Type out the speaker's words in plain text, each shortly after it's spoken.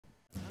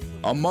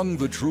Among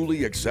the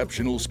truly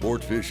exceptional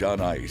sport fish on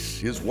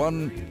ice is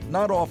one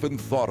not often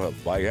thought of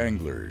by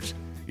anglers.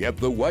 Yet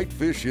the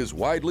whitefish is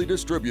widely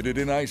distributed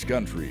in ice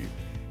country.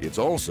 It's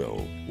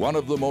also one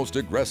of the most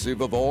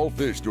aggressive of all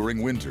fish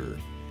during winter.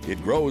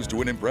 It grows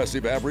to an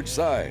impressive average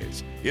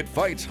size, it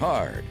fights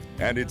hard,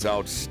 and it's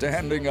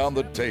outstanding on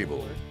the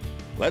table.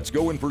 Let's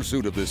go in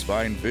pursuit of this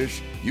fine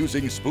fish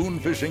using spoon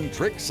fishing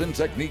tricks and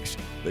techniques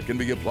that can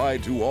be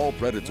applied to all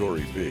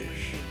predatory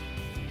fish.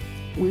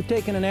 We've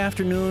taken an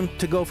afternoon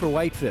to go for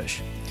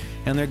whitefish,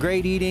 and they're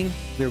great eating.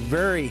 They're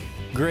very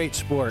great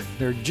sport.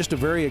 They're just a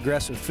very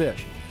aggressive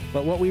fish.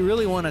 But what we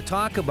really want to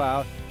talk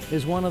about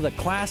is one of the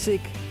classic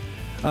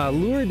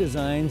lure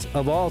designs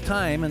of all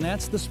time, and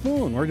that's the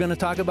spoon. We're going to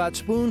talk about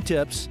spoon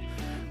tips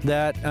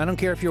that, I don't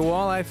care if you're a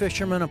walleye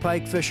fisherman, a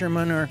pike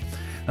fisherman, or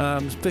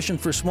fishing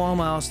for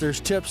smallmouth,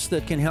 there's tips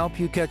that can help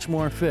you catch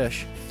more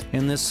fish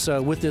in this,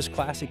 with this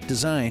classic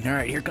design. All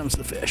right, here comes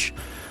the fish.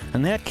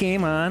 And that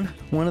came on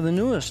one of the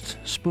newest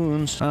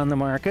spoons on the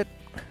market.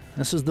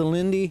 This is the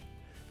Lindy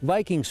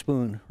Viking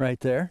spoon right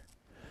there.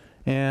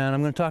 And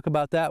I'm going to talk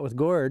about that with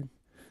Gord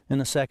in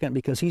a second,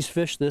 because he's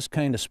fished this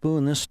kind of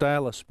spoon, this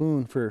style of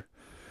spoon, for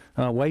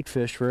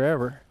whitefish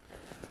forever.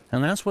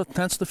 And that's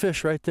the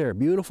fish right there.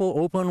 Beautiful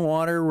open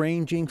water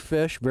ranging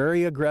fish,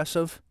 very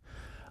aggressive.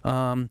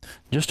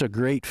 Just a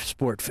great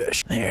sport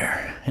fish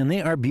there. And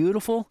they are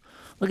beautiful.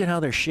 Look at how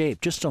they're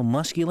shaped, just so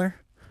muscular.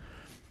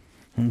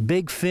 And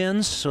big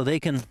fins so they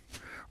can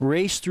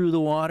race through the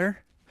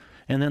water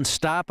and then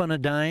stop on a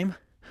dime.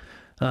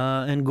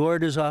 And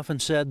Gord has often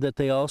said that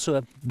they also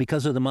have,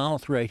 because of the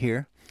mouth right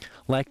here,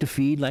 like to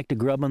feed, like to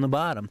grub on the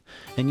bottom.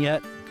 And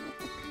yet,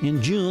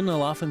 in June,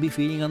 they'll often be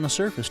feeding on the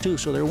surface too,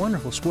 so they're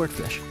wonderful sport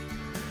fish.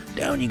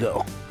 Down you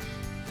go.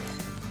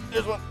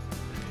 There's one.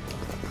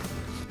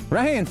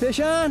 Ryan, fish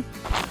on!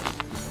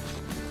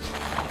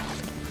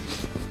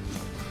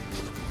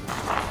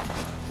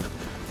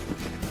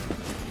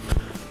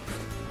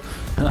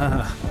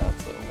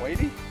 That's a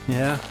whitey.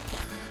 Yeah.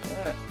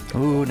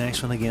 Ooh,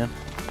 nice one again.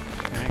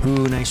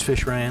 Ooh, nice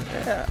fish, Ryan.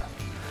 Yeah.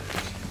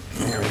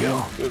 There we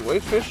go. Good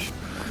whitefish.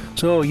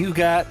 So you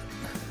got,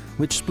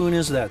 which spoon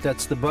is that?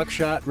 That's the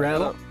buckshot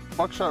rattle?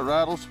 Buckshot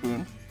rattle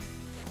spoon.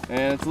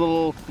 And it's a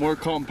little more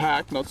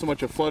compact, not so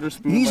much a flutter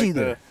spoon Easy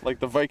like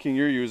the Viking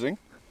you're using.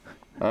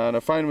 And I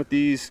find with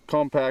these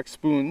compact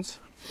spoons,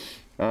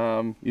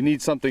 you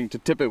need something to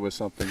tip it with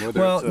something.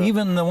 Well,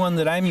 even the one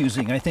that I'm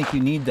using, I think you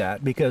need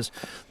that, because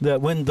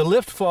when the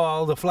lift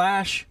fall, the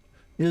flash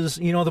is,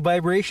 you know, the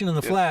vibration in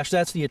the flash,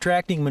 that's the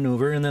attracting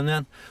maneuver, and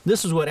then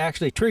this is what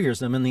actually triggers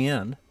them in the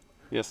end.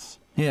 Yes.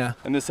 Yeah.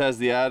 And this has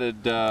the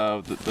added,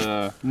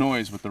 the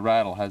noise with the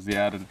rattle has the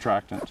added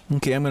attractant.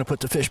 Okay, I'm going to put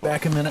the fish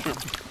back a minute.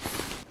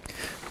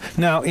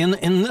 Now, in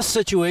this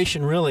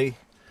situation, really,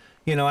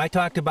 you know, I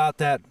talked about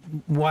that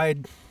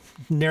wide,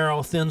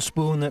 narrow, thin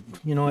spoon that,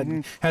 you know,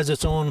 it has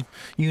its own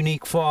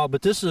unique fall,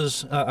 but this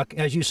is,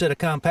 as you said, a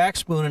compact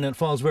spoon, and it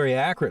falls very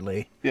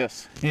accurately.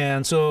 Yes.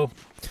 And so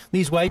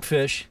these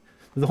whitefish,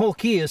 the whole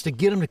key is to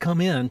get them to come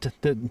in,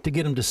 to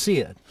get them to see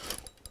it.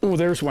 Oh,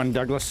 there's one,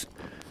 Douglas.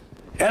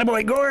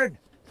 Attaboy, Gord!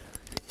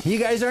 You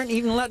guys aren't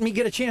even letting me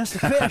get a chance to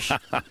fish.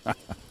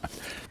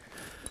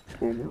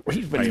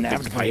 He's been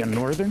nabbed by a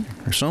northern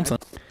Or something.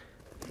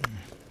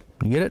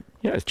 You get it?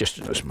 Yeah, it's just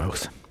in his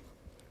mouth.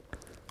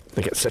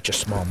 They get such a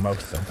small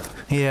mouth,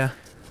 though. Yeah.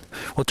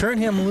 Well, turn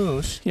him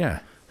loose. Yeah.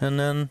 And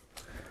then,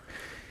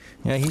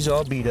 yeah, he's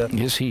all beat up.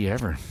 Is he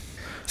ever?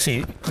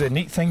 See, the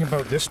neat thing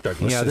about this,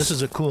 Douglas, Yeah, this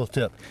is a cool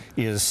tip.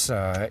 is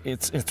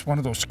it's one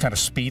of those kind of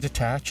speed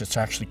attach. It's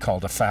actually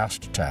called a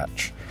fast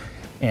attach.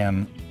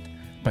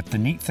 But the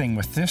neat thing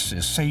with this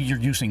is, say you're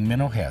using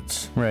minnow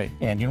heads. Right.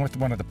 And you know what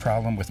one of the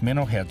problem with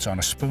minnow heads on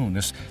a spoon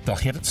is, they'll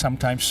hit it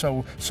sometimes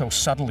so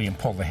subtly and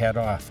pull the head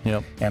off.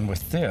 Yep. And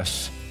with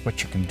this,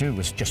 what you can do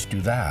is just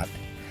do that.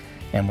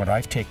 And what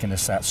I've taken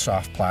is that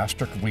soft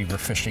plastic. We were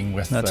fishing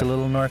with... That's a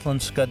little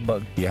Northland scud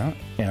bug. Yeah,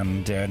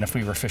 and if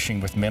we were fishing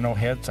with minnow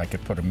heads, I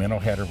could put a minnow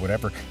head or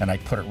whatever, and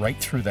I'd put it right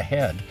through the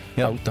head,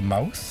 out the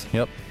mouth.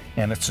 Yep.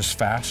 And it's as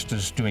fast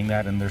as doing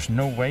that, and there's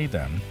no way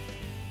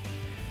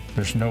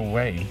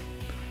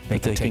they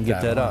can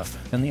get that off.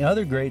 And the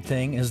other great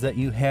thing is that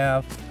you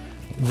have,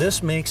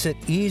 this makes it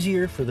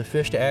easier for the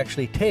fish to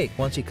actually take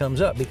once he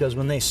comes up, because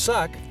when they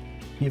suck,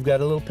 you've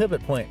got a little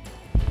pivot point.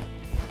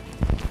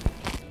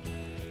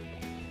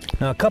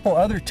 Now, a couple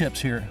other tips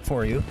here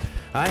for you.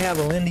 I have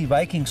a Lindy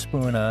Viking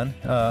spoon on,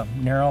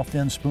 narrow,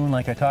 thin spoon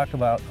like I talked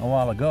about a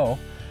while ago.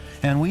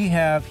 And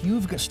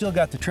you've still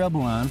got the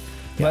treble on,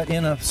 but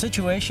in a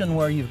situation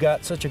where you've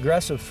got such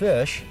aggressive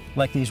fish,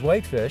 like these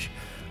whitefish,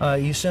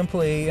 you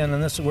simply, and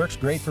then this works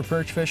great for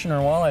perch fishing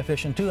or walleye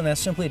fishing too, and that's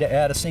simply to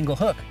add a single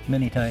hook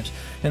many times.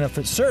 And if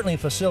it certainly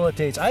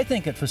facilitates, I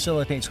think it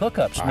facilitates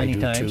hookups many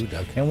times. Too,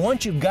 Doug. And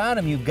once you've got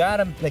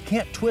them, they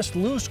can't twist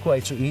loose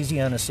quite so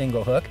easy on a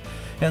single hook.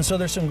 And so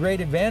there's some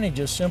great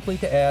advantages simply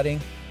to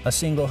adding a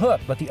single hook.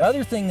 But the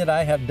other thing that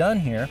I have done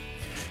here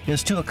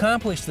is to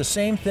accomplish the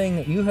same thing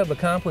that you have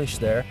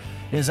accomplished there,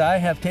 is I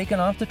have taken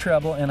off the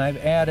treble and I've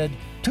added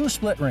 2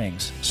 split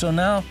rings. So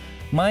now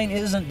Mine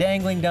isn't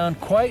dangling down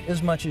quite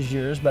as much as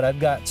yours, but I've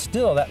got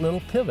still that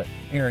little pivot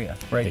area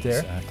right there.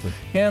 Exactly.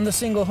 And the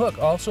single hook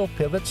also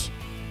pivots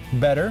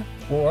better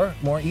or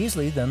more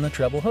easily than the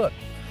treble hook.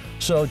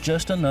 So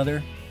just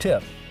another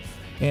tip.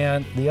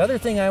 And the other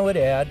thing I would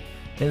add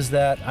is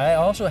that I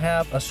also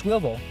have a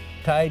swivel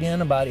tied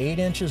in about 8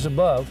 inches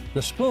above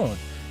the spoon,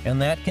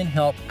 and that can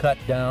help cut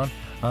down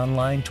on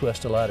line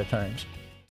twist a lot of times.